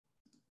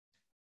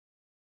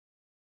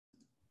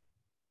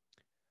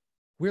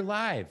We're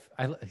live.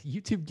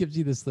 YouTube gives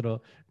you this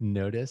little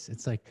notice.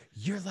 It's like,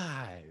 you're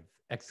live!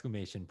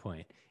 Exclamation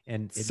point.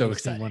 And it So makes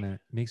exciting.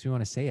 me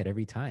want to say it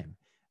every time.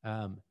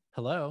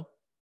 Hello,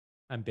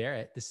 I'm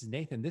Barrett. This is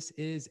Nathan. This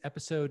is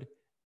episode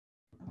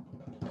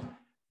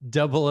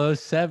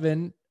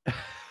 007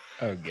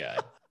 Oh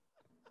God.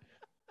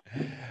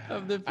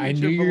 of The I knew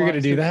Future you were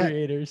going to Belongs do to that.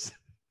 Creators.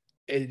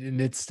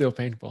 And it's still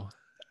painful.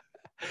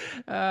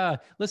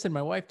 Listen,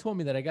 my wife told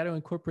me that I got to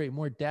incorporate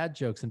more dad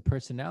jokes and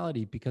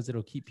personality because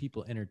it'll keep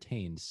people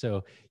entertained.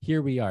 So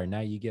here we are. Now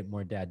you get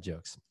more dad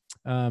jokes.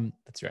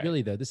 That's right.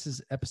 Really, though, this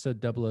is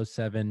episode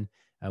 007.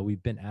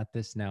 We've been at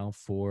this now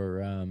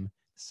for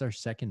this is our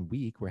second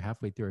week. We're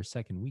halfway through our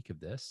second week of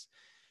this.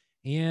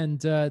 And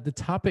the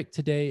topic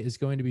today is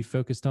going to be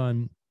focused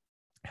on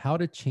how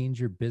to change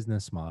your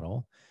business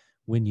model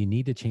when you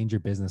need to change your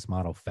business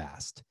model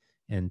fast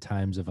in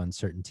times of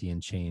uncertainty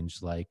and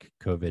change like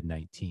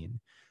COVID-19.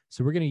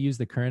 So we're going to use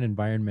the current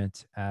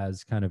environment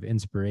as kind of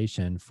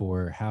inspiration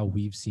for how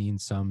we've seen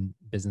some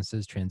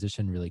businesses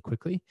transition really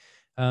quickly,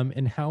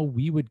 and how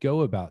we would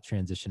go about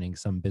transitioning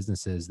some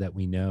businesses that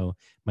we know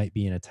might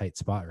be in a tight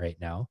spot right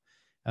now.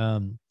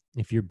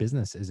 If your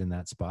business is in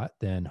that spot,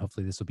 then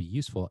hopefully this will be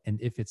useful.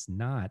 And if it's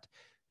not,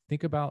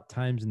 think about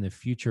times in the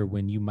future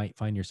when you might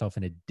find yourself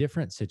in a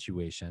different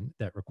situation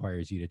that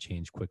requires you to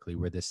change quickly,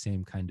 where the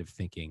same kind of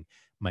thinking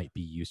might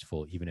be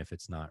useful, even if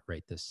it's not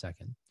right this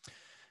second.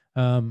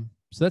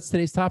 So that's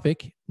today's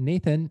topic.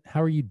 Nathan,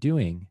 how are you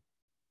doing?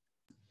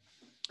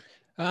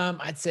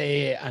 I'd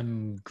say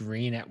I'm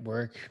green at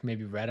work,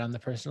 maybe red on the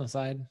personal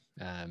side.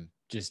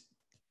 Just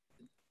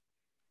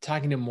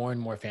talking to more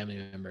and more family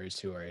members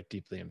who are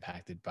deeply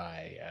impacted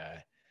by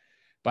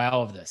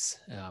all of this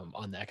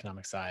on the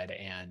economic side.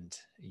 And,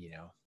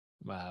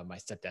 my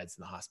stepdad's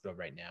in the hospital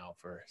right now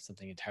for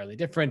something entirely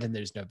different, and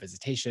there's no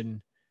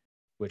visitation,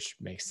 which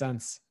makes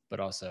sense,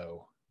 but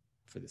also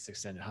for this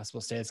extended hospital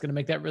stay, it's going to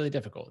make that really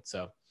difficult.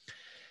 So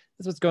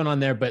that's what's going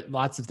on there, but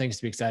lots of things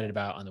to be excited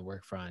about on the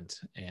work front.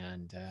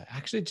 And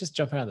actually just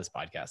jumping on this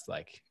podcast,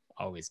 like,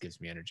 always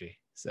gives me energy.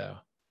 So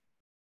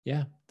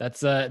yeah, that's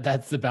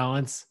the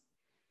balance,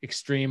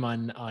 extreme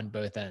on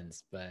both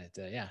ends. But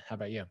yeah, how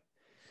about you?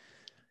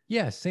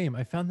 Yeah, same.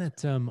 I found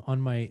that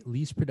on my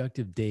least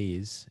productive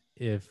days,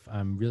 if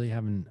I'm really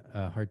having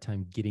a hard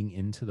time getting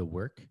into the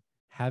work,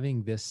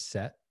 having this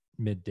set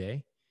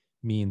midday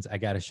means I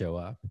got to show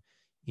up.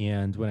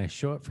 And when I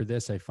show up for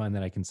this, I find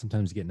that I can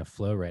sometimes get in a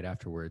flow right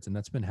afterwards. And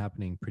that's been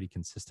happening pretty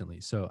consistently.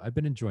 So I've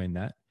been enjoying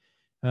that.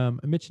 I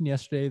mentioned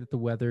yesterday that the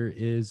weather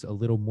is a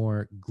little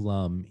more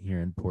glum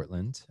here in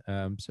Portland.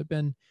 So I've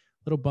been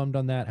a little bummed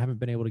on that. Haven't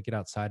been able to get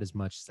outside as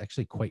much. It's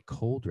actually quite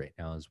cold right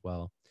now as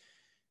well.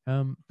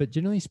 But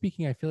generally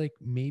speaking, I feel like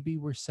maybe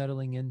we're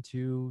settling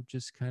into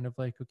just kind of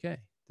like, okay,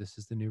 this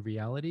is the new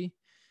reality.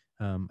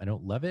 I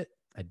don't love it.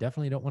 I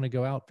definitely don't want to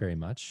go out very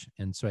much.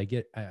 And so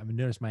I've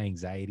noticed my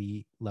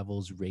anxiety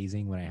levels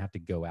raising when I have to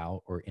go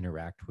out or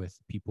interact with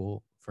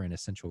people for an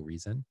essential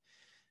reason.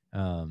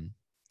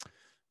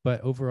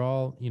 But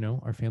overall,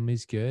 our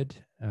family's good.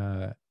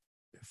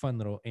 Fun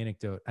little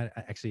anecdote.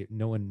 Actually,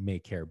 no one may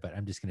care, but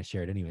I'm just going to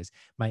share it anyways.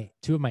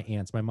 Two of my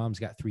aunts, my mom's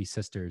got three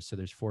sisters, so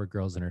there's four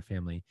girls in her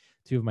family.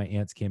 Two of my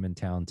aunts came in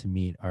town to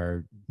meet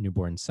our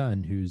newborn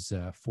son, who's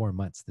 4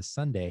 months this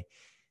Sunday,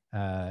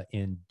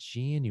 in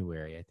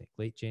January, I think,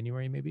 late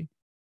January maybe.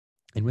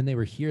 And when they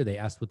were here, they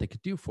asked what they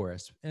could do for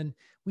us. And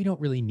we don't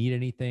really need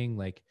anything.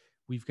 Like,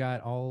 we've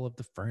got all of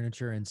the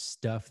furniture and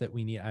stuff that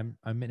we need. I'm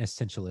an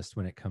essentialist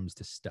when it comes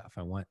to stuff.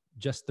 I want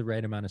just the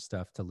right amount of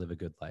stuff to live a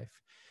good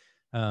life.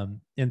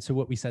 And so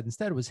what we said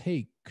instead was,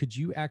 hey, could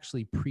you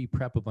actually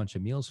pre-prep a bunch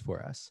of meals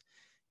for us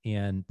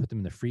and put them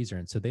in the freezer?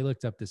 And so they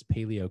looked up this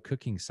paleo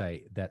cooking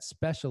site that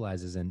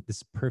specializes in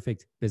this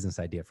perfect business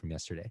idea from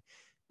yesterday.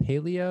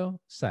 Paleo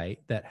site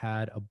that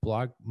had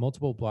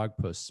multiple blog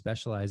posts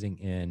specializing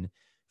in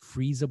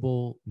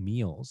freezable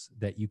meals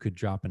that you could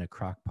drop in a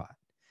crock pot.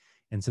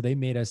 And so they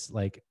made us,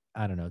 like,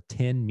 I don't know,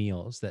 10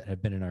 meals that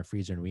have been in our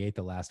freezer. And we ate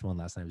the last one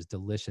last night. It was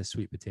delicious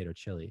sweet potato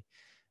chili.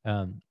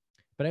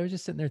 But I was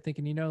just sitting there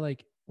thinking,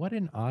 like, what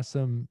an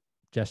awesome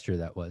gesture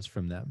that was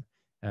from them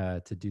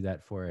to do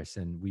that for us.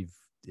 And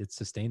it's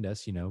sustained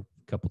us, a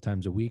couple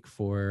times a week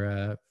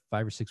for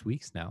 5 or 6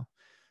 weeks now.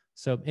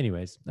 So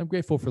anyways, I'm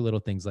grateful for little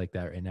things like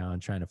that right now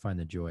and trying to find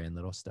the joy in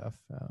little stuff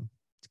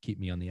to keep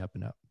me on the up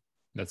and up.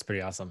 That's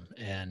pretty awesome.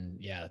 And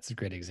yeah, it's a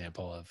great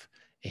example of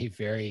a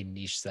very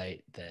niche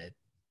site that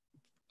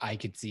I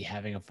could see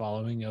having a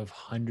following of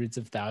hundreds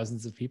of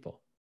thousands of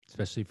people.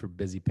 Especially for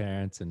busy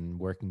parents and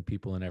working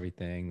people and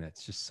everything.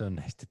 That's just so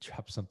nice to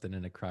drop something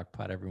in a crock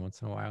pot every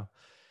once in a while.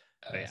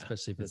 Oh, yeah.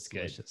 Especially if it's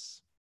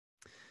delicious.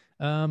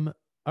 Good.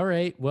 All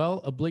right.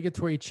 Well,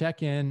 obligatory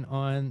check-in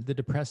on the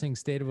depressing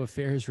state of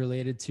affairs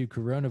related to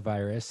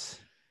coronavirus.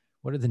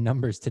 What are the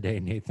numbers today,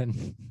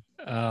 Nathan?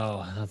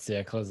 Oh, let's see.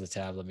 I closed the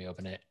tab. Let me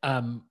open it.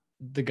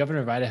 The governor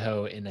of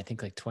Idaho, in I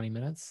think like 20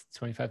 minutes,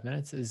 25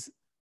 minutes, is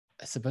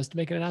supposed to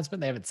make an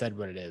announcement. They haven't said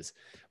what it is,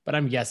 but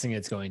I'm guessing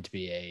it's going to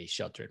be a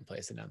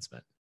shelter-in-place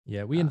announcement.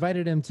 Yeah, we Uh,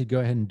 invited him to go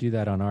ahead and do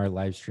that on our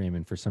live stream,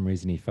 and for some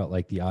reason he felt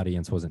like the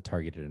audience wasn't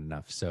targeted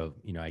enough. So,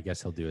 I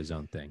guess he'll do his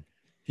own thing.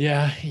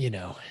 yeah,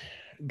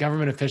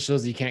 government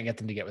officials, you can't get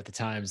them to get with the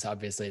times.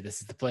 Obviously,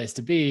 this is the place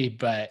to be,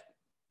 but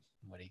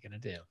what are you going to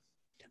do?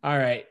 All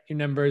right, your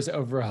numbers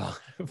overall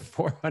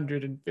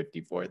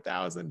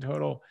 454,000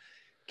 total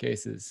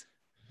cases,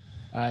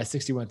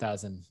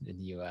 61,000 in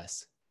the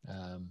US.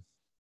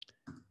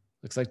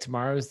 Looks like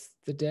tomorrow's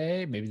the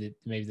day. Maybe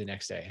the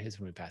next day is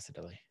when we pass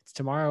Italy. It's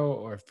tomorrow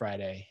or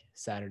Friday,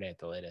 Saturday at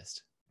the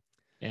latest.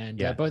 And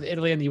Yeah. both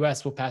Italy and the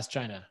US will pass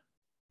China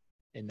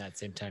in that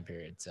same time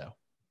period. So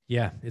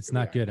Yeah, it's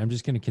not good. I'm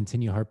just going to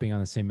continue harping on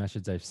the same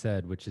message I've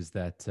said, which is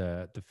that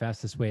the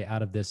fastest way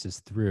out of this is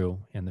through,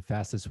 and the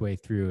fastest way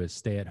through is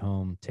stay at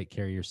home, take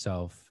care of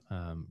yourself,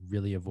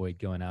 really avoid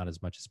going out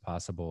as much as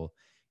possible.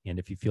 And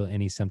if you feel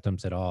any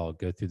symptoms at all,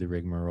 go through the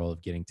rigmarole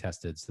of getting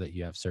tested so that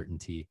you have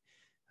certainty.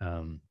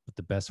 But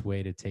the best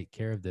way to take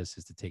care of this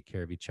is to take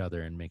care of each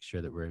other and make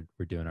sure that we're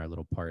doing our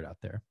little part out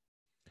there.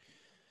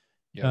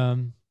 yeah,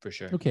 for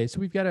sure. Okay, so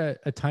we've got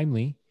a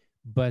timely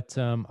but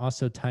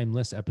also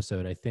timeless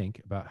episode, I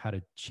think, about how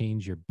to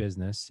change your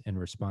business in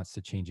response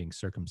to changing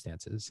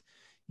circumstances.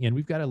 And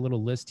we've got a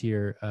little list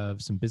here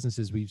of some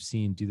businesses we've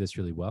seen do this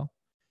really well.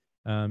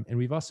 And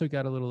we've also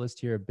got a little list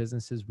here of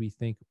businesses we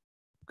think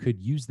could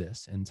use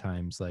this in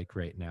times like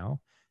right now.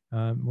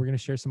 We're going to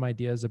share some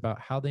ideas about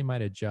how they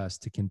might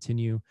adjust to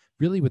continue,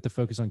 really with the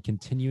focus on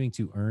continuing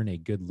to earn a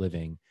good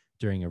living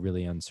during a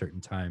really uncertain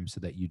time so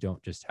that you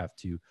don't just have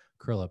to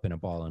curl up in a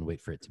ball and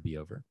wait for it to be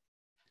over.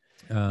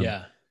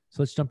 Yeah.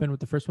 So let's jump in with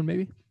the first one,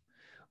 maybe.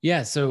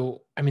 Yeah.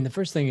 So, I mean, the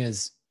first thing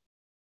that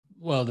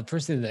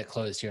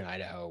closed here in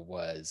Idaho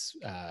was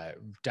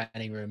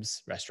dining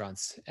rooms,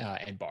 restaurants,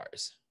 and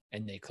bars.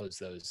 And they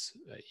closed those,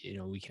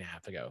 a week and a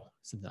half ago,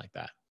 something like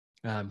that.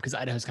 Because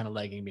Idaho's kind of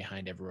lagging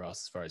behind everywhere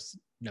else as far as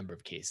number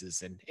of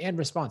cases and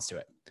response to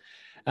it.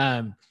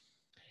 And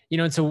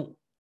so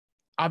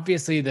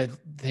obviously the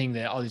thing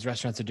that all these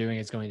restaurants are doing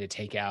is going to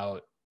take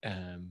out,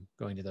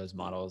 going to those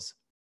models.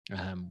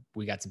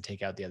 We got some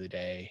takeout the other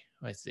day,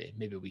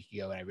 maybe a week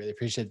ago, and I really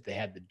appreciate that they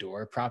had the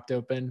door propped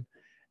open.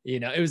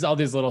 It was all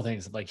these little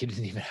things, like you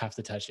didn't even have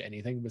to touch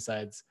anything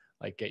besides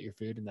like get your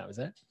food, and that was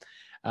it.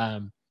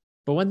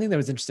 But one thing that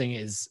was interesting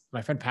is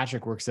my friend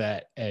Patrick works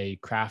at a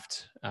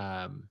craft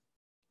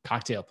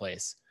cocktail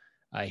place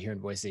here in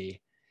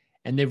Boise,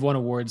 and they've won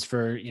awards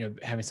for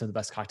having some of the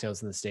best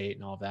cocktails in the state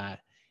and all of that.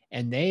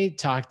 And they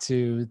talked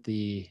to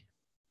the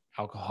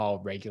alcohol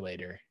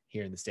regulator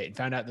here in the state and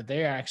found out that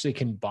they actually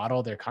can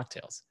bottle their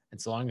cocktails, and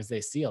so long as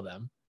they seal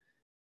them,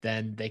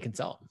 then they can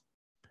sell them.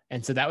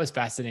 And so that was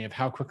fascinating of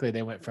how quickly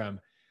they went from,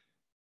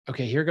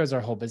 okay, here goes our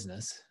whole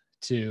business,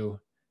 to,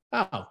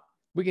 oh,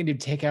 we can do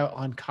takeout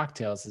on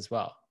cocktails as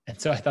well. And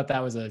so I thought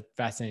that was a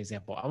fascinating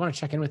example. I want to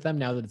check in with them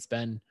now that it's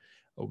been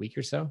a week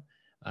or so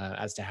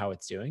as to how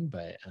it's doing.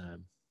 But,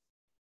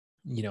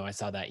 I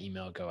saw that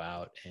email go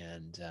out,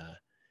 and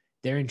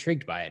they're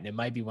intrigued by it. And it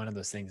might be one of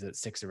those things that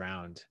sticks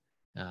around,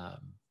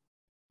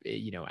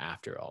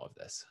 after all of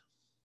this.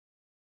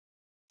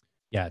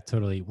 Yeah,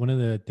 totally. One of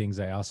the things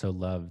I also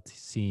loved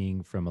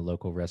seeing from a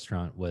local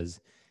restaurant was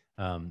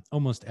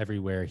almost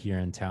everywhere here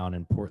in town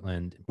in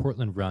Portland.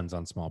 Portland runs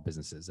on small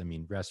businesses. I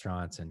mean,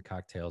 restaurants and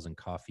cocktails and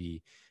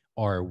coffee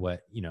are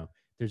what,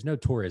 there's no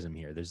tourism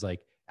here. There's like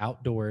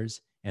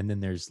outdoors, and then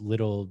there's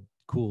little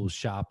cool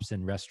shops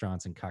and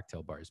restaurants and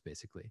cocktail bars,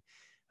 basically.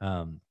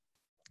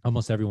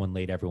 Almost everyone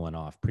laid everyone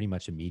off pretty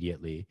much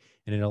immediately.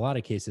 And in a lot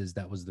of cases,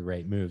 that was the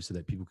right move so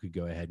that people could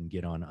go ahead and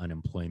get on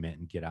unemployment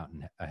and get out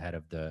and ahead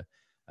of the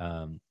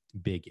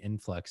big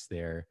influx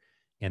there.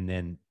 And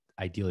then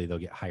ideally they'll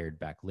get hired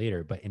back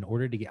later. But in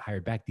order to get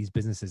hired back, these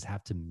businesses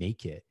have to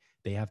make it.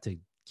 They have to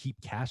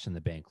keep cash in the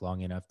bank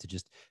long enough to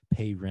just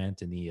pay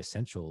rent and the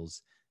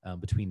essentials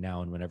between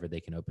now and whenever they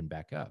can open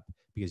back up.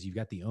 Because you've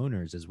got the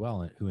owners as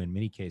well, who in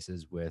many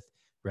cases with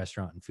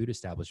restaurant and food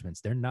establishments,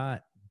 they're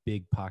not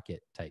big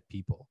pocket type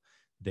people.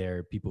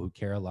 They're people who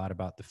care a lot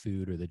about the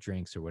food or the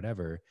drinks or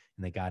whatever,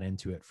 and they got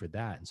into it for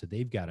that. And so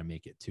they've got to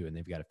make it too, and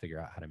they've got to figure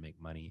out how to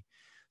make money.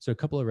 So a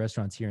couple of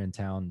restaurants here in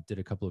town did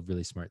a couple of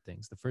really smart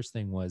things. The first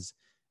thing was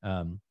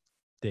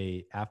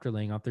they, after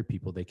laying off their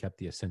people, they kept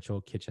the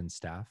essential kitchen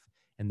staff,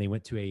 and they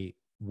went to a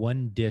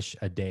 1 dish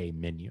a day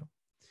menu.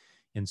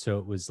 And so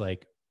it was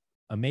like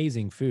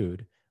amazing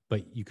food,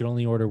 but you could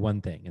only order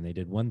one thing, and they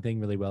did one thing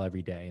really well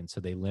every day. And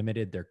so they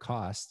limited their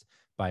cost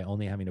by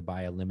only having to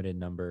buy a limited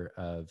number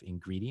of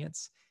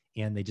ingredients,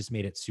 and they just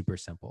made it super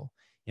simple.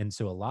 And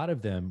so a lot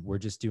of them were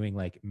just doing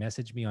like,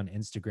 message me on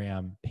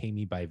Instagram, pay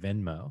me by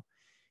Venmo.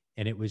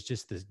 And it was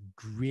just the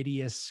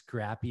grittiest,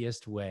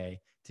 scrappiest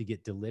way to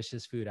get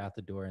delicious food out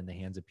the door in the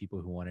hands of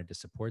people who wanted to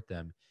support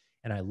them.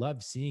 And I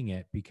loved seeing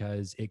it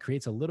because it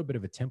creates a little bit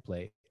of a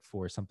template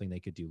for something they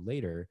could do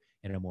later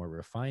in a more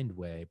refined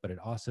way, but it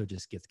also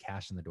just gets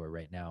cash in the door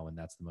right now. And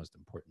that's the most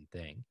important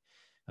thing,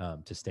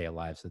 to stay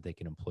alive so that they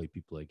can employ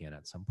people again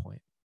at some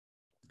point.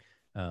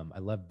 I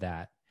love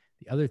that.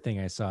 The other thing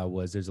I saw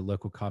was there's a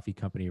local coffee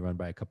company run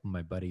by a couple of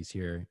my buddies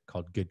here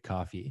called Good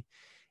Coffee.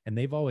 And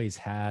they've always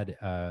had,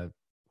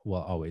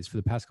 well, always for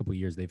the past couple of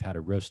years, they've had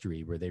a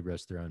roastery where they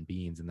roast their own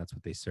beans, and that's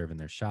what they serve in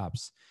their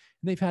shops.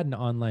 And they've had an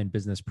online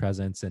business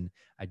presence. And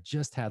I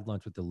just had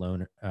lunch with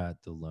the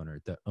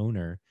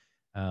owner,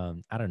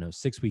 I don't know,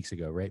 6 weeks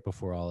ago, right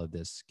before all of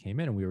this came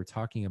in, and we were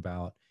talking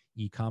about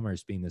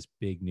e-commerce being this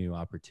big new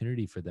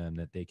opportunity for them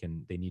that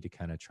they need to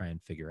kind of try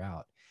and figure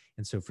out.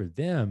 And so for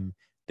them,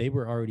 they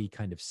were already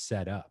kind of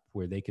set up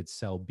where they could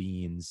sell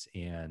beans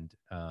and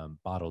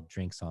bottled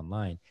drinks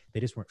online. They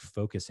just weren't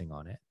focusing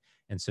on it.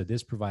 And so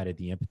this provided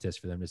the impetus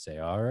for them to say,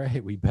 all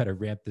right, we better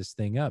ramp this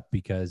thing up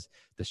because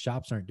the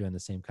shops aren't doing the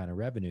same kind of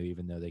revenue,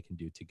 even though they can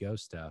do to-go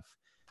stuff.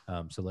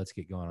 So let's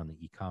get going on the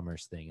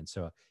e-commerce thing. And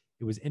so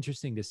it was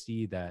interesting to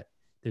see that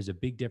there's a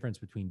big difference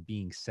between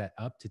being set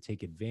up to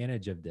take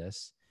advantage of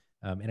this.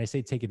 And I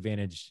say take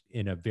advantage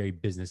in a very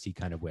businessy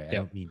kind of way. I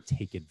don't mean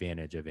take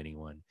advantage of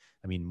anyone.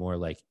 I mean more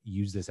like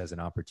use this as an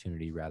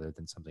opportunity rather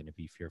than something to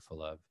be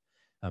fearful of.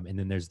 And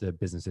then there's the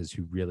businesses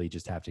who really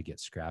just have to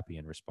get scrappy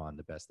and respond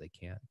the best they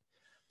can.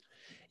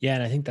 Yeah.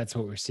 And I think that's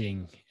what we're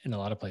seeing in a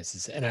lot of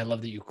places. And I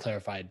love that you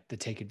clarified the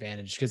take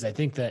advantage, because I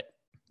think that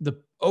the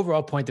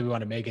overall point that we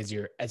want to make as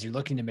you're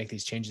looking to make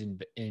these changes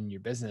in your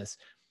business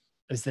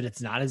is that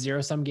it's not a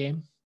zero-sum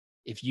game.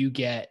 If you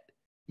get,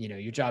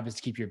 your job is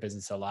to keep your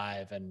business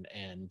alive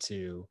and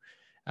to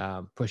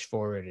push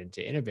forward and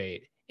to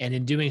innovate. And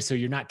in doing so,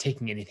 you're not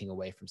taking anything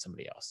away from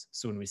somebody else.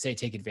 So when we say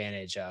take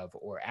advantage of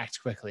or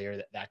act quickly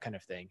or that kind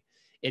of thing,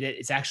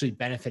 it's actually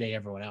benefiting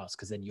everyone else,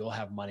 because then you'll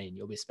have money and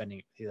you'll be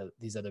spending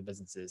these other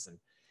businesses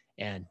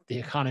and the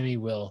economy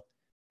will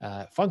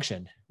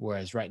function.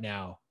 Whereas right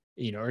now,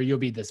 or you'll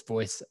be this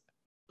voice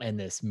and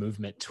this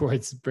movement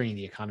towards bringing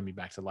the economy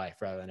back to life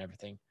rather than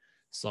everything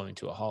slowing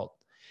to a halt.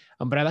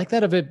 But I like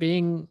that of it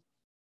being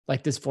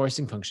like this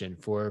forcing function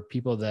for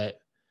people that,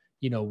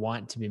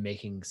 want to be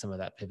making some of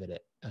that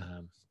pivot.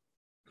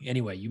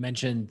 Anyway, you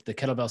mentioned the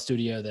Kettlebell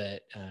studio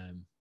that,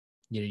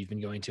 you've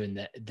been going to,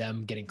 and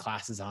them getting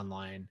classes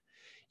online,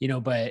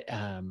 but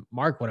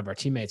Mark, one of our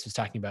teammates, was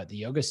talking about the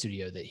yoga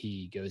studio that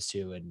he goes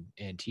to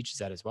and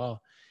teaches at as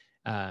well.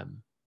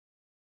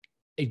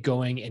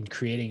 Going and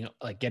creating,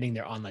 like getting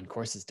their online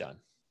courses done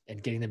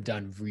and getting them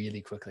done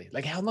really quickly.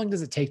 Like, how long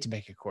does it take to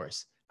make a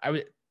course?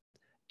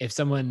 If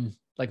someone,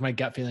 like, my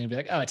gut feeling would be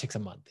like, oh, it takes a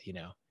month,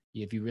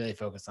 if you really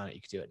focus on it,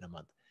 you could do it in a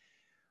month.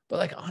 But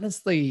like,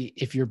 honestly,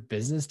 if your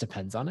business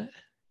depends on it,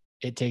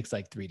 it takes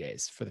like 3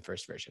 days for the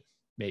first version,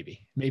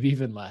 maybe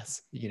even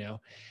less,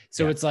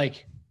 So It's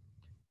like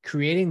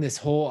creating this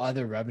whole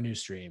other revenue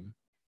stream,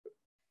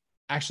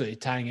 actually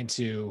tying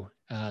into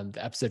the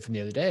episode from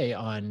the other day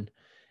on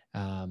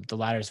the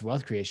ladders of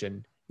wealth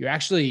creation. You're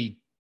actually,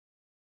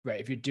 right,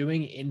 if you're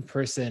doing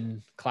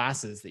in-person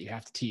classes that you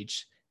have to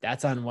teach,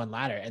 that's on one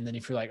ladder. And then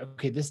if you're like,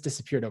 okay, this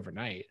disappeared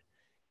overnight,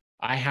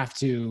 I have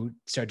to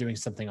start doing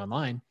something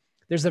online.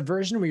 There's a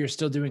version where you're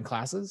still doing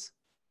classes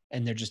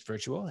and they're just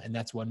virtual, and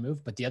that's one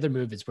move. But the other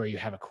move is where you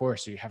have a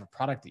course or you have a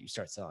product that you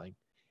start selling.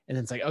 And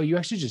then it's like, oh, you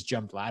actually just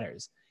jumped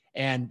ladders.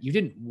 And you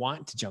didn't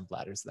want to jump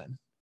ladders then,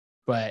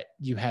 but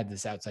you had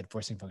this outside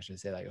forcing function to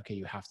say like, okay,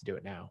 you have to do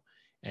it now.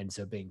 And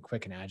so being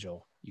quick and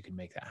agile, you can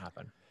make that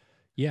happen.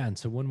 Yeah. And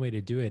so one way to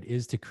do it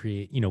is to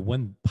create,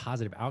 one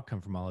positive outcome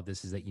from all of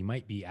this is that you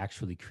might be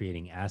actually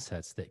creating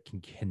assets that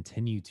can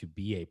continue to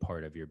be a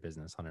part of your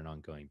business on an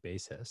ongoing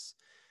basis.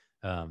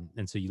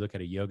 And so you look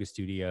at a yoga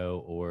studio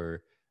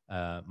or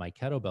my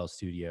kettlebell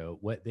studio,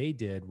 what they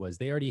did was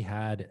they already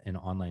had an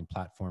online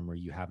platform where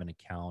you have an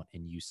account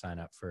and you sign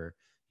up for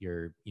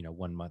your,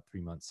 1 month,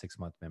 3 month, 6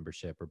 month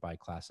membership or buy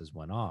classes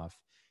one off.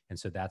 And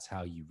so that's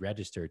how you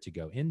register to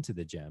go into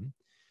the gym.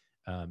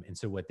 And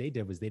so what they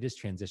did was they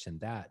just transitioned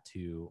that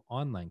to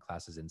online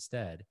classes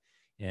instead.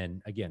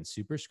 And again,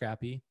 super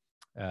scrappy.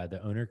 The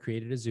owner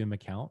created a Zoom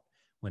account.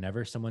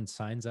 Whenever someone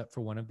signs up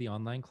for one of the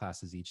online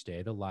classes each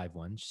day, the live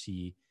ones,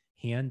 she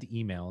hand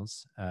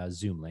emails a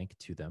Zoom link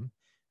to them.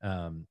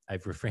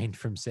 I've refrained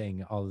from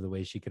saying all of the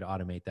ways she could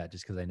automate that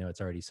just because I know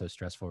it's already so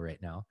stressful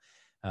right now.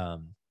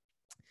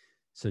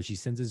 So she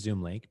sends a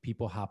Zoom link,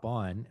 people hop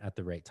on at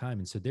the right time.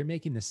 And so they're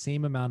making the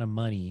same amount of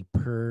money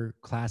per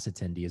class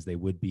attendee as they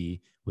would be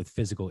with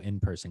physical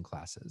in-person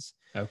classes.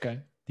 Okay.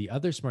 The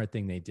other smart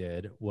thing they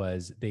did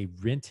was they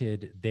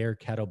rented their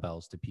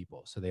kettlebells to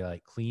people. So they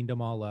like cleaned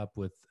them all up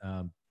with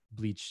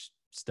bleach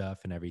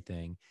stuff and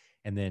everything.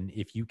 And then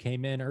if you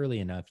came in early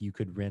enough, you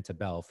could rent a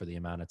bell for the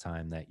amount of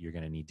time that you're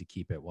going to need to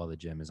keep it while the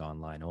gym is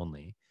online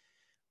only.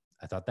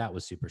 I thought that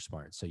was super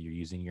smart. So you're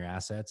using your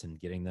assets and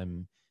getting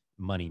them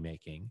money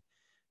making.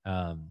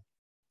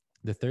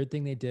 The third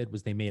thing they did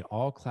was they made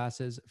all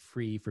classes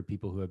free for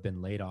people who have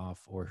been laid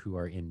off or who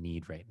are in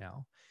need right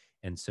now.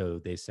 And so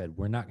they said,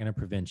 we're not going to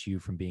prevent you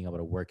from being able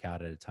to work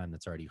out at a time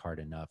that's already hard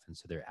enough. And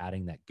so they're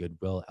adding that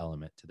goodwill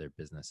element to their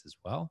business as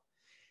well.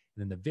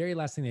 And then the very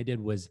last thing they did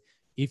was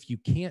if you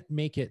can't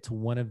make it to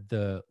one of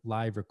the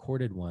live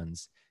recorded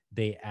ones,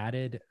 they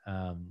added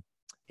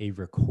a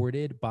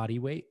recorded body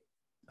weight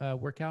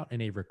workout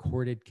and a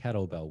recorded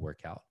kettlebell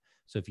workout.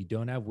 So if you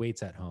don't have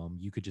weights at home,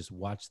 you could just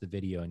watch the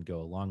video and go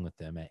along with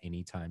them at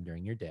any time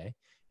during your day.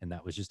 And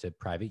that was just a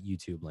private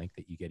YouTube link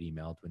that you get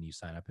emailed when you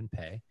sign up and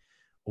pay,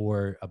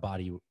 or a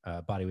body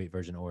weight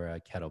version or a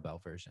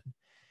kettlebell version.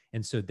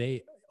 And so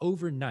they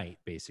overnight,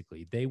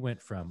 basically, they went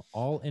from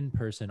all in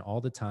person all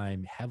the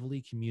time,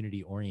 heavily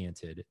community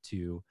oriented,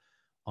 to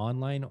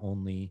online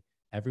only,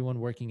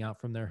 everyone working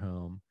out from their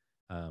home,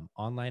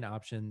 online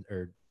option,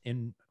 or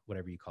in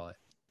whatever you call it,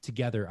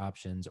 together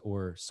options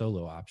or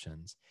solo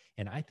options.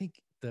 And I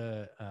think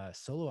the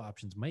solo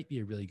options might be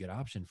a really good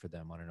option for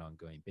them on an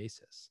ongoing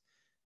basis,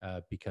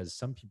 because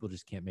some people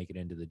just can't make it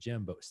into the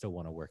gym but still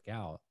want to work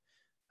out.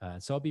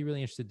 So I'll be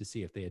really interested to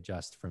see if they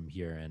adjust from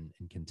here and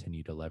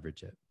continue to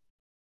leverage it.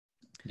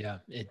 Yeah,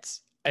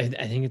 I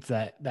think it's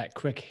the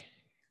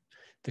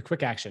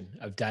quick action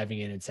of diving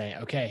in and saying,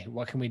 okay,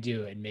 what can we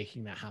do, and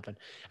making that happen.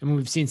 I mean,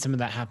 we've seen some of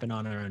that happen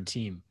on our own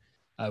team.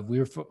 We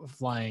were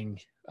flying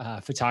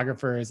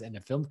photographers and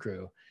a film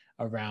crew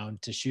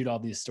around to shoot all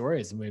these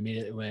stories, and we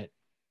immediately went,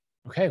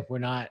 okay, we're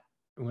not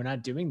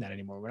doing that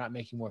anymore. We're not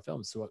making more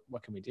films. So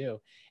what can we do?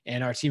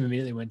 And our team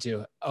immediately went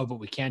to, oh, but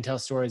we can tell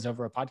stories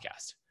over a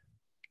podcast.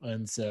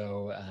 And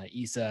so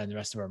Isa and the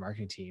rest of our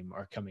marketing team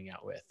are coming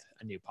out with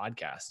a new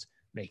podcast,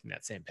 making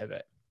that same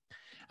pivot.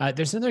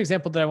 There's another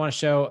example that I want to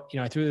show.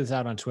 I threw this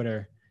out on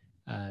Twitter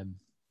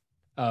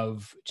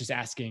of just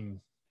asking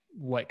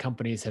what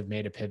companies have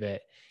made a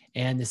pivot.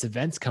 And this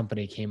events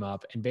company came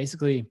up, and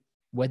basically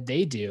what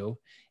they do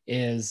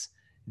is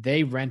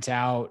they rent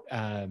out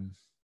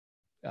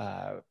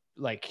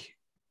like,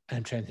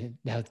 I'm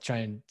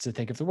trying to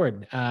think of the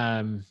word,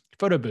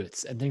 photo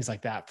booths and things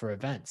like that for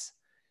events,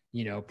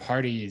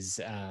 parties,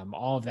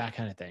 all of that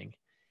kind of thing.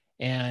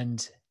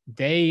 And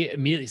they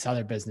immediately saw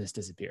their business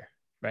disappear,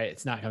 right?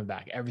 It's not coming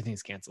back.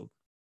 Everything's canceled.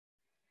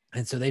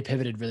 And so they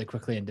pivoted really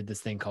quickly and did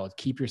this thing called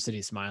Keep Your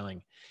City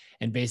Smiling.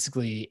 And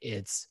basically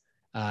it's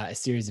a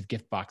series of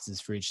gift boxes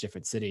for each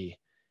different city.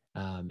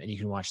 And you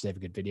can watch, they have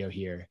a good video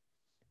here,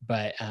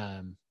 but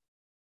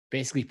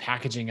basically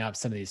packaging up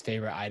some of these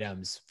favorite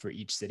items for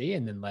each city,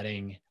 and then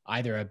letting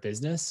either a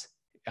business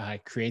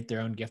create their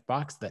own gift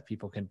box that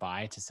people can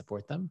buy to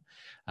support them,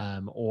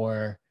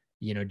 or,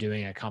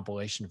 doing a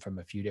compilation from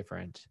a few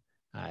different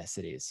a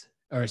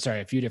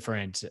few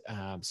different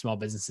small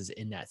businesses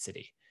in that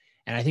city.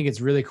 And I think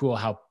it's really cool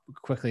how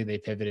quickly they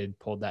pivoted,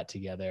 pulled that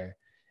together.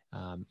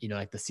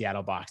 Like the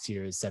Seattle box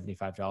here is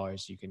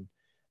 $75. You can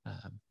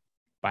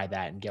buy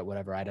that and get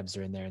whatever items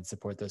are in there and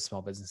support those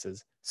small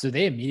businesses. So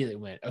they immediately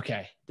went,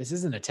 okay, this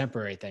isn't a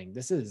temporary thing.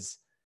 This is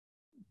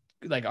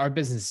like, our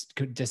business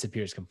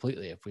disappears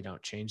completely if we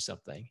don't change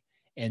something.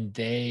 And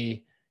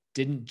they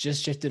didn't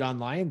just shift it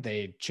online.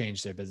 They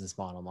changed their business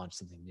model and launched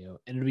something new.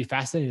 And it'll be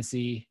fascinating to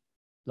see,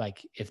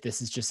 like, if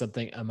this is just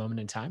a moment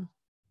in time,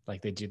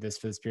 like they do this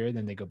for this period,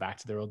 then they go back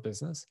to their old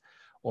business,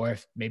 or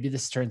if maybe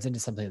this turns into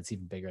something that's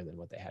even bigger than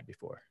what they had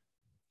before.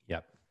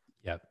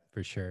 Yep,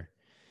 for sure.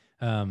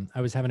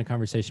 I was having a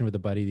conversation with a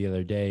buddy the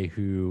other day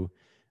who,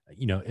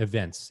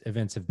 events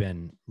have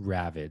been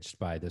ravaged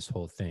by this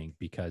whole thing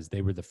because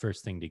they were the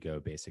first thing to go,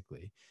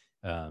 basically.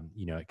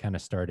 It kind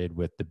of started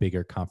with the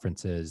bigger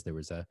conferences. There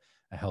was a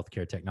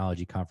healthcare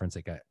technology conference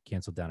that got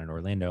canceled down in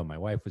Orlando. My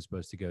wife was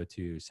supposed to go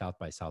to South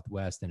by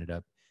Southwest, ended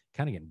up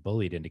kind of getting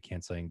bullied into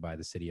canceling by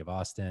the city of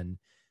Austin.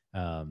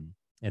 And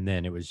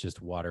then it was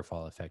just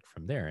waterfall effect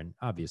from there. And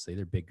obviously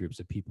they're big groups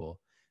of people.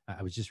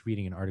 I was just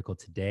reading an article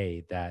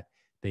today that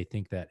they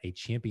think that a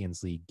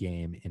Champions League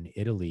game in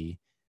Italy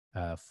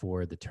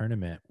for the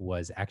tournament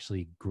was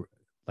actually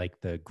like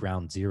the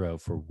ground zero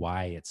for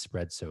why it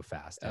spread so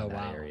fast in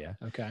that area.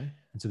 Okay.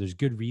 And so there's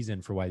good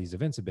reason for why these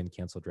events have been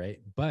canceled, right?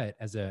 But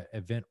as an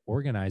event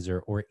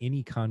organizer or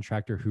any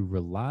contractor who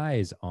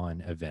relies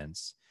on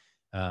events,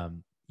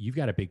 you've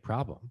got a big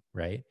problem,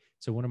 right?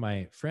 So one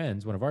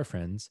of our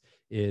friends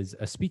is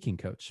a speaking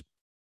coach.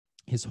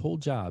 His whole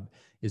job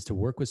is to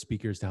work with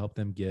speakers to help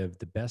them give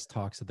the best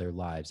talks of their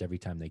lives every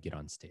time they get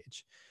on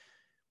stage.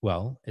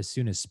 Well, as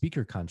soon as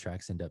speaker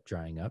contracts end up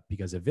drying up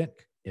because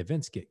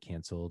events get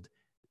canceled,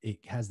 it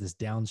has this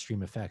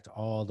downstream effect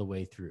all the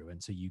way through.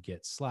 And so you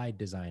get slide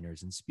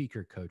designers and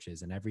speaker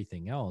coaches and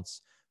everything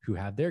else who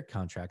have their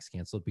contracts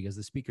canceled because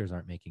the speakers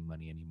aren't making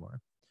money anymore.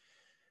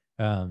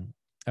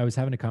 I was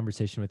having a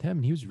conversation with him,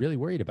 and he was really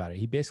worried about it.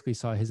 He basically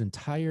saw his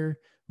entire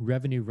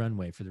revenue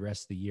runway for the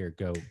rest of the year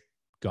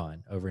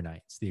gone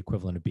overnight. It's the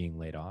equivalent of being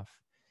laid off.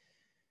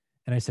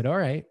 And I said, all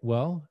right,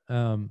 well,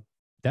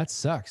 that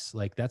sucks.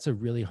 Like, that's a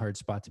really hard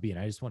spot to be in.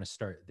 I just want to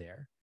start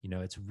there.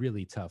 It's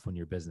really tough when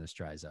your business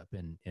dries up,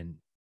 and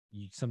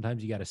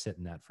sometimes you got to sit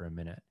in that for a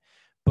minute.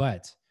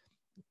 But,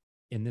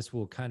 and this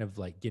will kind of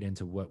like get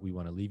into what we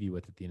want to leave you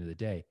with at the end of the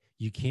day.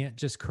 You can't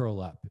just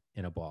curl up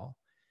in a ball.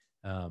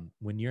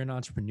 When you're an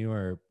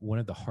entrepreneur, one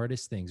of the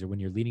hardest things, or when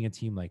you're leading a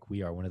team like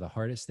we are, one of the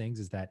hardest things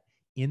is that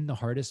in the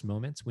hardest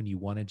moments when you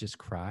want to just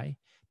cry,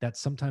 that's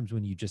sometimes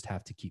when you just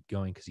have to keep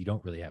going because you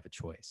don't really have a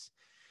choice.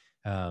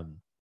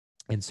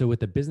 And so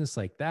with a business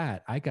like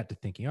that, I got to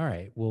thinking, all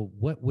right, well,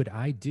 what would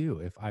I do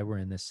if I were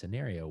in this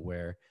scenario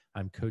where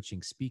I'm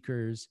coaching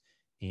speakers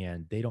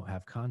and they don't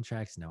have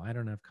contracts. Now I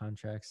don't have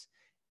contracts.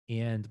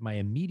 And my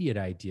immediate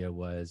idea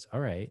was, all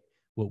right,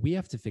 what we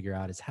have to figure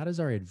out is how does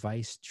our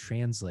advice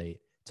translate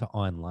to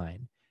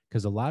online?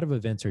 Because a lot of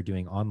events are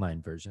doing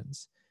online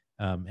versions.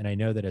 And I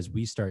know that as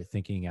we start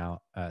thinking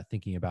about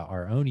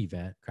our own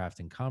event, Craft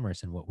and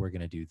Commerce, and what we're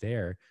going to do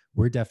there,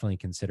 we're definitely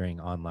considering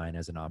online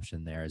as an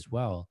option there as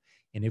well.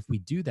 And if we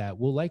do that,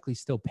 we'll likely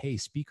still pay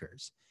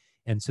speakers.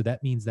 And so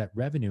that means that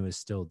revenue is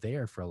still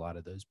there for a lot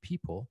of those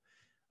people.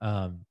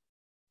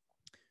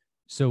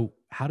 So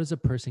how does a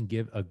person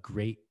give a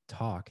great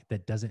talk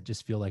that doesn't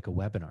just feel like a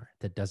webinar,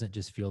 that doesn't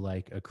just feel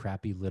like a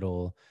crappy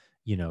little,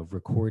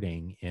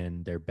 recording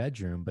in their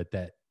bedroom, but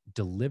that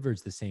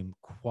delivers the same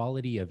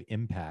quality of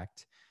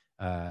impact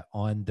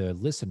on the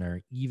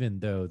listener, even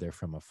though they're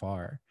from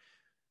afar?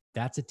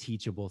 That's a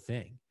teachable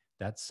thing.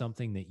 That's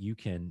something that you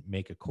can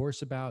make a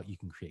course about. You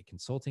can create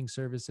consulting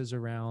services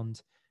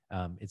around.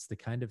 It's the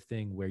kind of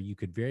thing where you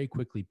could very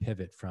quickly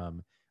pivot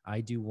from, I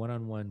do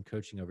one-on-one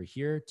coaching over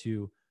here,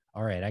 to,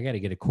 all right, I got to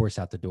get a course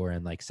out the door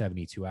in like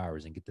 72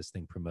 hours and get this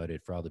thing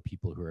promoted for all the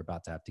people who are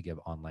about to have to give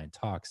online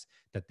talks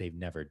that they've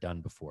never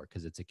done before,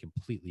 because it's a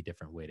completely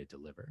different way to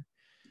deliver.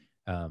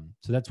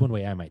 So that's one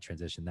way I might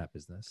transition that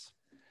business.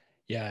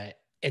 Yeah.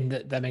 And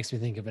that makes me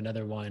think of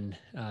another one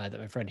that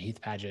my friend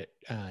Heath Paget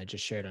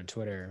just shared on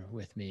Twitter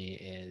with me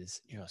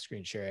is, I'll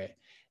screen share it.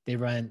 He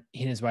and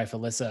his wife,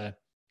 Alyssa,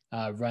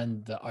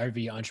 run the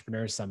RV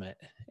Entrepreneur Summit,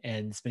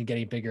 and it's been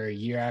getting bigger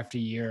year after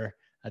year.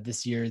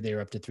 This year, they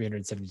were up to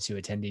 372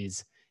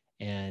 attendees,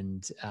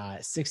 and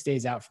 6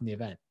 days out from the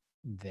event,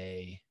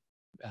 they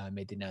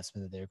made the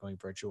announcement that they were going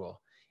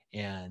virtual.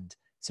 And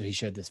so he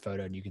showed this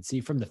photo, and you can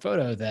see from the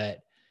photo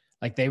that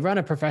like they run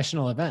a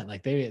professional event.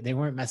 Like they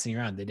weren't messing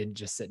around. They didn't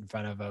just sit in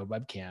front of a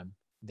webcam.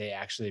 They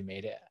actually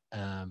made it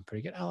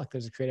pretty good. Oh, look,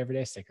 there's a Create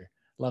Everyday sticker.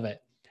 Love it.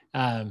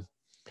 And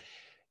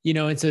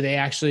so they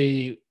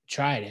actually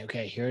tried,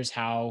 okay, here's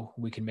how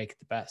we can make it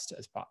the best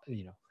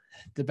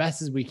the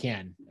best as we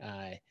can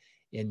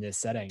in this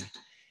setting.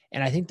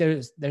 And I think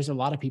there's a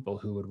lot of people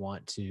who would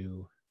want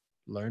to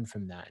learn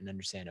from that and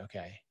understand,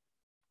 okay,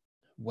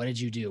 what did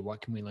you do?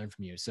 What can we learn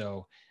from you?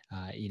 So,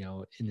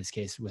 in this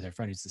case with our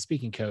friend who's the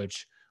speaking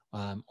coach,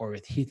 or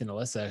with Heath and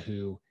Alyssa,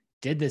 who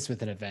did this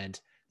with an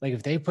event, like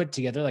if they put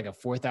together like a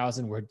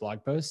 4,000 word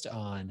blog post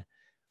on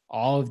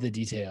all of the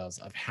details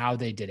of how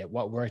they did it,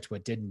 what worked,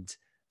 what didn't,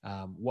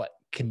 what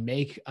can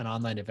make an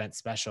online event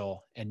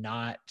special and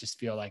not just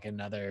feel like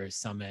another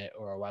summit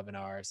or a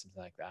webinar or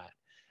something like that,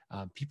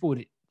 people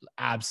would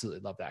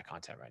absolutely love that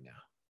content right now.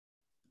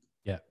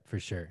 Yeah, for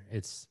sure.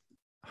 It's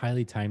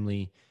highly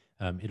timely.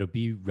 It'll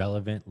be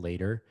relevant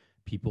later.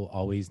 People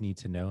always need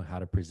to know how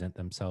to present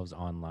themselves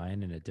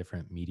online in a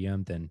different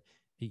medium than,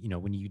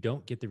 when you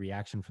don't get the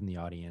reaction from the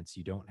audience,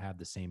 you don't have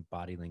the same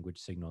body language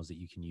signals that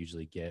you can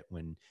usually get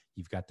when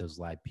you've got those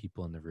live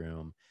people in the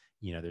room.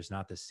 There's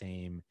not the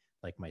same,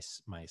 like my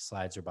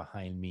slides are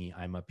behind me,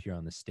 I'm up here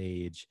on the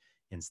stage.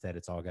 Instead,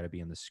 it's all got to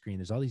be on the screen.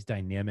 There's all these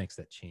dynamics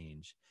that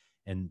change.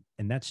 And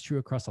that's true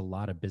across a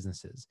lot of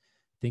businesses.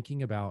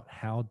 Thinking about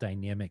how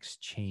dynamics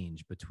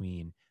change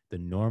between the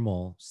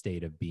normal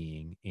state of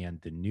being and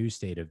the new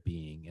state of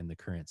being in the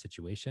current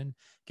situation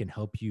can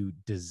help you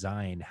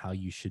design how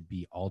you should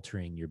be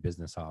altering your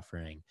business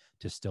offering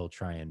to still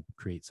try and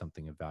create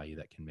something of value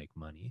that can make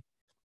money.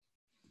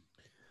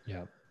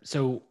 Yeah.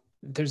 So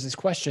there's this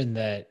question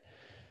that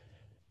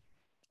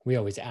we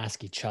always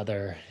ask each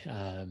other,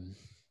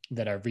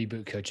 that our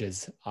reboot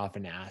coaches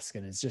often ask.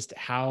 And it's just,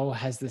 how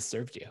has this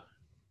served you?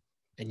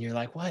 And you're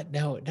like, what?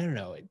 No,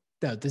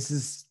 this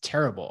is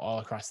terrible all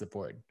across the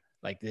board.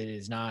 Like it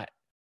is not,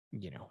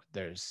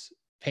 there's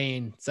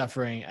pain,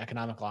 suffering,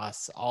 economic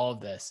loss, all of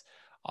this,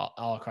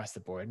 all across the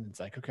board. And it's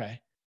like,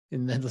 okay.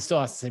 And then let's still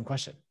ask the same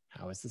question.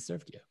 How has this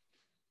served you?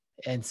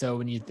 And so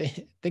when you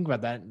think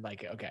about that,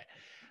 like, okay,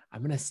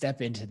 I'm going to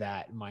step into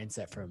that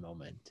mindset for a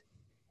moment.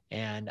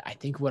 And I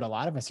think what a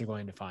lot of us are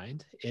going to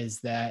find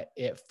is that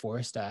it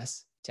forced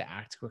us to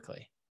act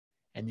quickly.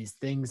 And these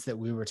things that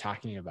we were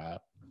talking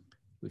about,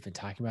 we've been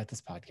talking about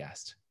this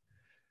podcast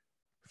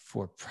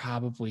for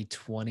probably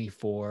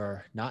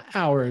 24, not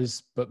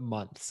hours, but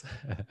months.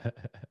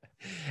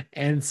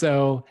 And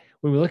so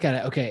when we look at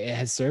it, okay, it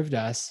has served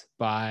us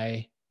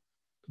by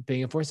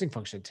being a forcing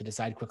function to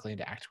decide quickly and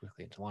to act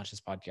quickly and to launch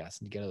this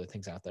podcast and to get other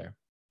things out there.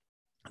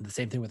 And the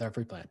same thing with our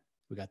free plan.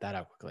 We got that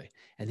out quickly.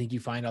 I think you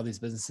find all these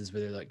businesses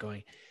where they're like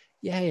going,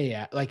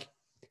 yeah. Like,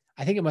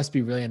 I think it must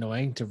be really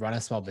annoying to run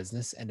a small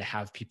business and to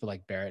have people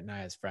like Barrett and I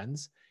as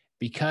friends,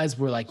 because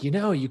we're like,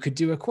 you could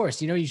do a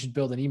course, you should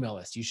build an email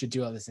list. You should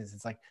do all these things.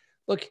 It's like,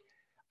 look,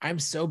 I'm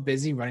so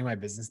busy running my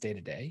business day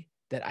to day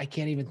that I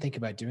can't even think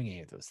about doing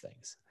any of those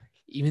things,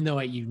 even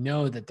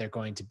though that they're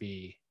going to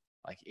be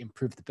like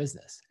improve the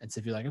business. And so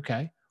if you're like,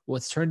 okay, well,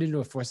 it's turned into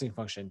a forcing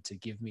function to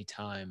give me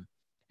time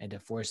and to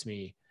force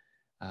me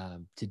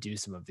to do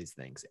some of these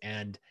things.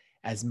 And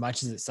as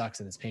much as it sucks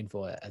and as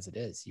painful as it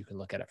is, you can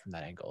look at it from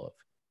that angle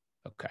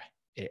of, okay,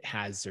 it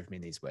has served me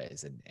in these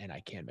ways and I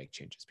can make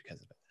changes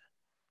because of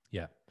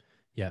it.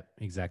 Yeah,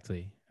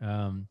 exactly.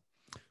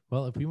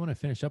 Well, if we want to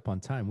finish up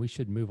on time, we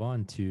should move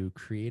on to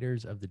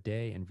creators of the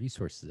day and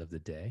resources of the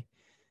day.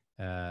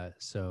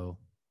 So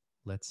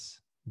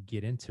let's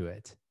get into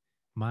it.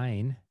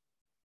 Mine,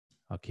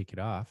 I'll kick it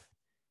off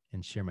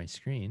and share my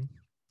screen.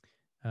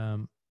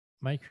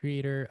 My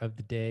creator of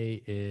the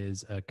day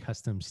is a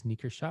custom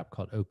sneaker shop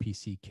called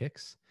OPC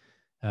Kicks.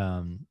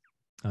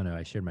 Oh no,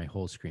 I shared my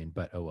whole screen,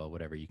 but oh well,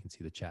 whatever. You can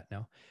see the chat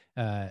now.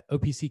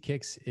 OPC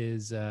Kicks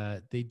is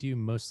they do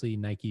mostly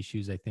Nike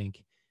shoes, I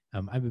think.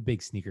 I'm a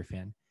big sneaker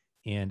fan,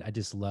 and I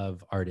just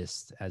love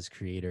artists as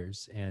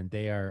creators. And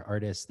they are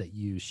artists that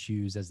use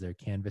shoes as their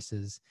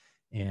canvases,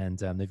 and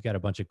they've got a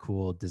bunch of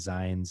cool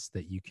designs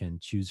that you can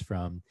choose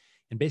from.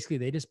 And basically,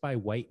 they just buy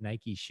white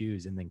Nike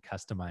shoes and then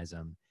customize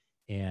them.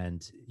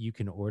 And you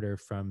can order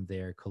from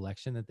their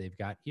collection that they've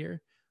got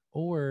here,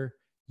 or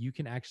you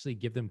can actually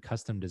give them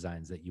custom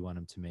designs that you want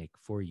them to make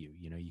for you.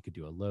 You know, you could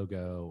do a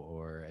logo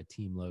or a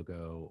team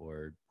logo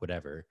or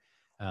whatever.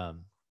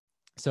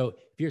 So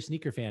if you're a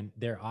sneaker fan,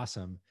 they're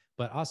awesome.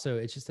 But also,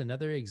 it's just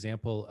another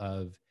example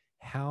of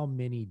how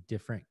many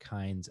different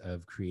kinds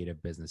of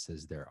creative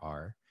businesses there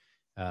are.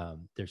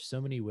 There's so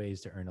many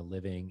ways to earn a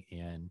living,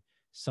 and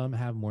some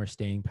have more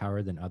staying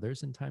power than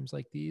others in times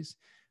like these.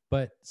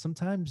 But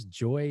sometimes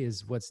joy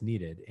is what's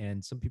needed.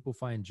 And some people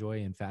find joy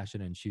in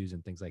fashion and shoes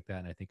and things like that.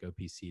 And I think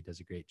OPC does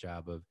a great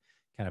job of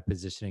kind of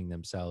positioning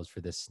themselves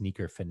for this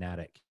sneaker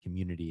fanatic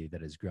community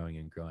that is growing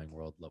and growing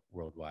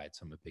worldwide.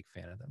 So I'm a big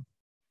fan of them.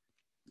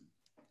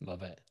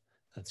 Love it.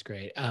 That's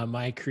great.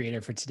 My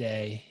creator for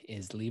today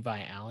is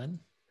Levi Allen.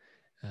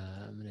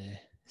 I'm going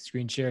to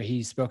screen share.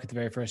 He spoke at the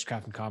very first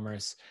Craft and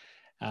Commerce.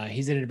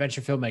 He's an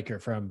adventure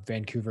filmmaker from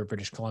Vancouver,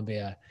 British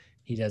Columbia.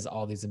 He does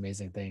all these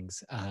amazing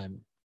things.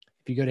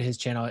 If you go to his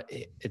channel,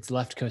 it's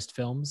Left Coast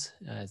Films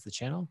is the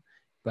channel,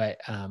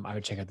 but I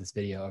would check out this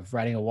video of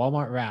riding a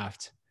Walmart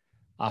raft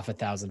off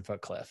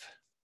 1,000-foot cliff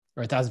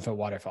or 1,000-foot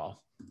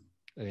waterfall.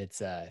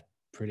 It's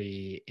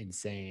pretty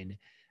insane.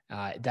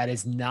 That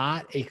is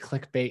not a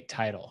clickbait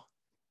title.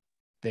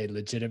 They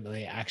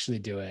legitimately actually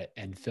do it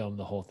and film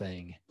the whole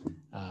thing.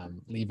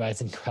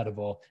 Levi's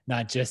incredible,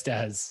 not just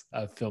as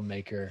a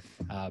filmmaker,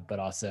 but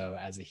also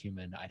as a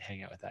human. I'd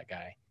hang out with that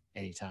guy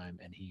anytime,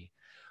 and he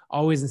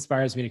always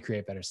inspires me to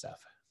create better stuff.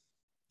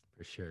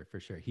 For sure,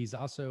 for sure. He's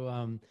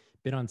also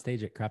been on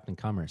stage at Craft and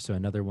Commerce. So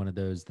another one of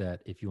those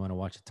that if you want to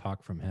watch a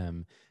talk from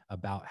him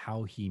about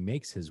how he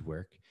makes his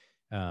work,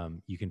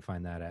 you can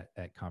find that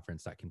at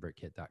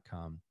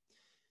conference.convertkit.com.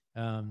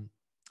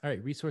 All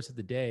right, resource of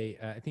the day.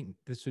 I think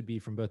this would be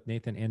from both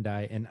Nathan and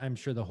I, and I'm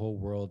sure the whole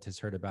world has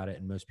heard about it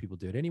and most people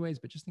do it anyways,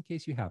 but just in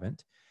case you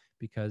haven't,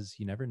 because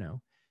you never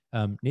know.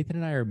 Nathan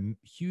and I are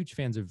huge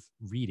fans of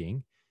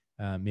reading,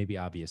 maybe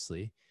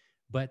obviously,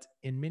 but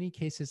in many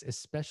cases,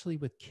 especially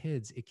with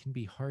kids, it can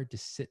be hard to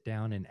sit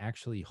down and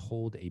actually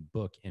hold a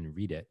book and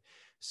read it.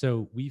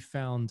 So we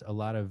found a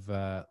lot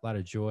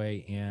of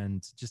joy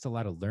and just a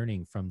lot of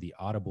learning from the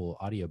Audible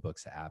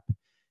audiobooks app.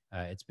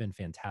 It's been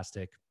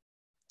fantastic,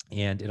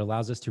 and it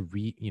allows us to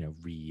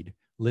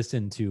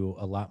listen to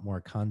a lot more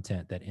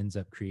content that ends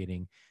up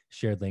creating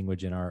shared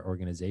language in our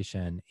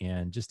organization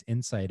and just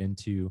insight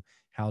into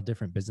how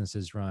different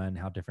businesses run,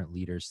 how different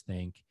leaders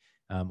think,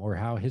 or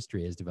how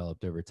history has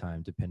developed over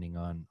time, depending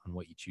on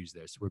what you choose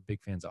there. So we're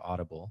big fans of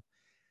Audible.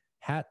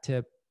 Hat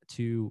tip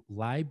to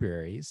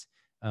libraries.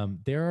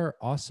 There are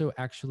also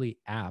actually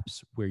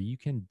apps where you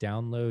can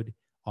download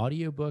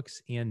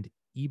audiobooks and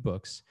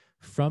ebooks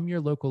from your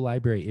local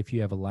library if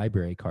you have a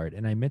library card.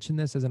 And I mention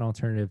this as an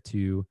alternative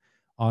to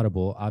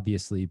Audible,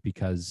 obviously,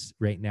 because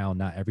right now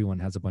not everyone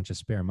has a bunch of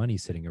spare money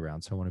sitting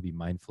around. So I want to be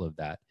mindful of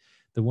that.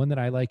 The one that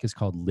I like is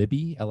called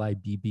Libby,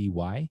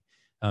 Libby.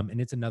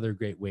 And it's another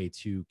great way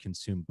to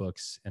consume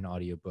books and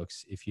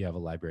audiobooks if you have a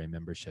library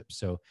membership.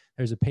 So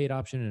there's a paid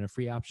option and a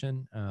free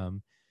option.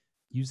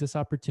 Use this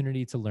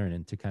opportunity to learn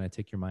and to kind of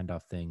take your mind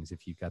off things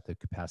if you've got the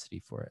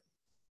capacity for it.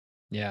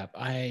 Yeah,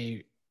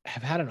 I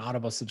have had an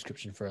Audible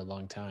subscription for a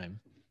long time,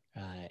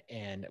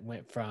 and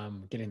went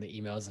from getting the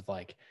emails of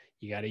like,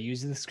 you got to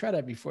use this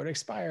credit before it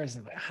expires,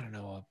 and like, I don't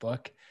know, a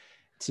book,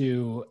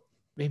 to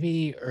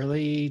maybe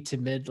early to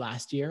mid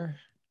last year,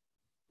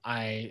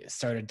 I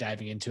started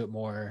diving into it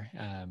more,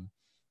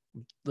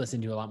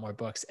 listening to a lot more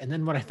books. And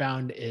then what I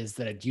found is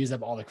that I'd use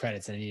up all the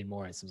credits and I needed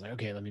more. And so I was like,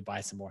 okay, let me buy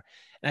some more.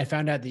 And I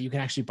found out that you can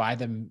actually buy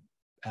them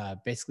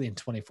basically in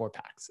 24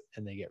 packs,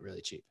 and they get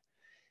really cheap.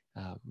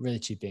 Really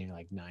cheap being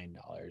like $9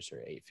 or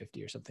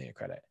 $8.50 or something a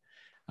credit.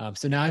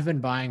 So now I've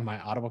been buying my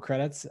Audible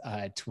credits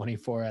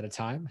 24 at a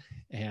time,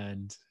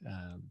 and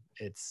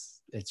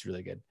it's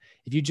really good.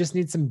 If you just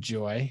need some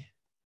joy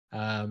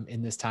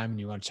in this time and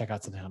you want to check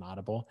out something on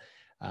Audible,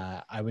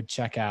 I would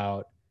check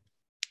out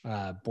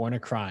Born a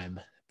Crime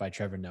by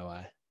Trevor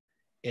Noah.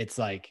 It's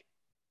like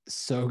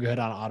so good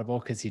on Audible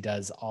because he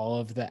does all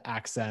of the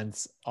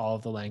accents, all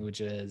of the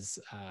languages,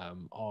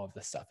 all of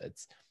the stuff.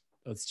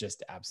 It's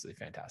just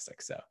absolutely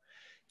fantastic. So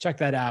check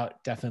that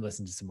out. Definitely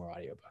listen to some more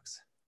audiobooks.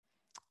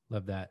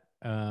 Love that.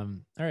 All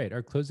right.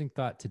 Our closing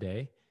thought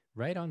today,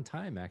 right on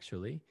time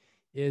actually,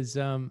 is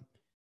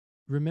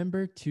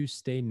remember to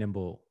stay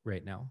nimble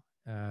right now.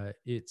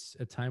 It's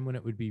a time when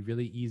it would be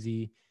really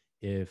easy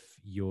if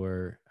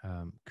your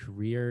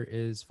career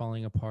is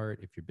falling apart,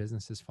 if your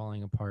business is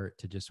falling apart,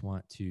 to just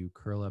want to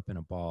curl up in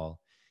a ball.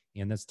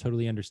 And that's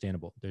totally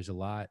understandable. There's a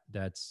lot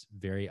that's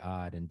very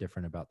odd and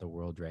different about the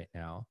world right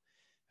now.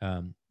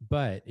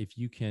 But if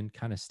you can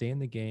kind of stay in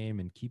the game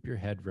and keep your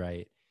head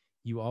right,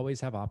 you always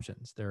have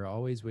options. There are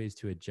always ways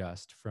to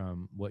adjust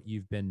from what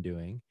you've been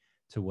doing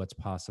to what's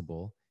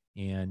possible,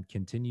 and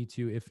continue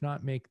to, if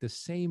not make the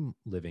same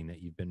living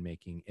that you've been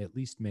making, at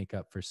least make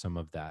up for some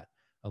of that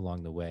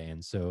along the way.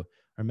 And so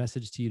our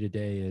message to you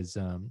today is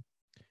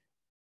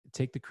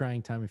take the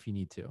crying time if you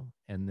need to,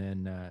 and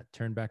then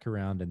turn back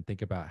around and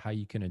think about how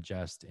you can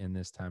adjust in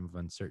this time of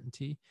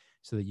uncertainty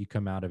so that you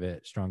come out of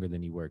it stronger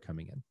than you were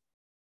coming in.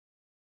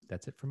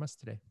 That's it from us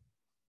today.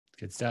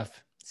 Good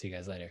stuff. See you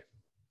guys later.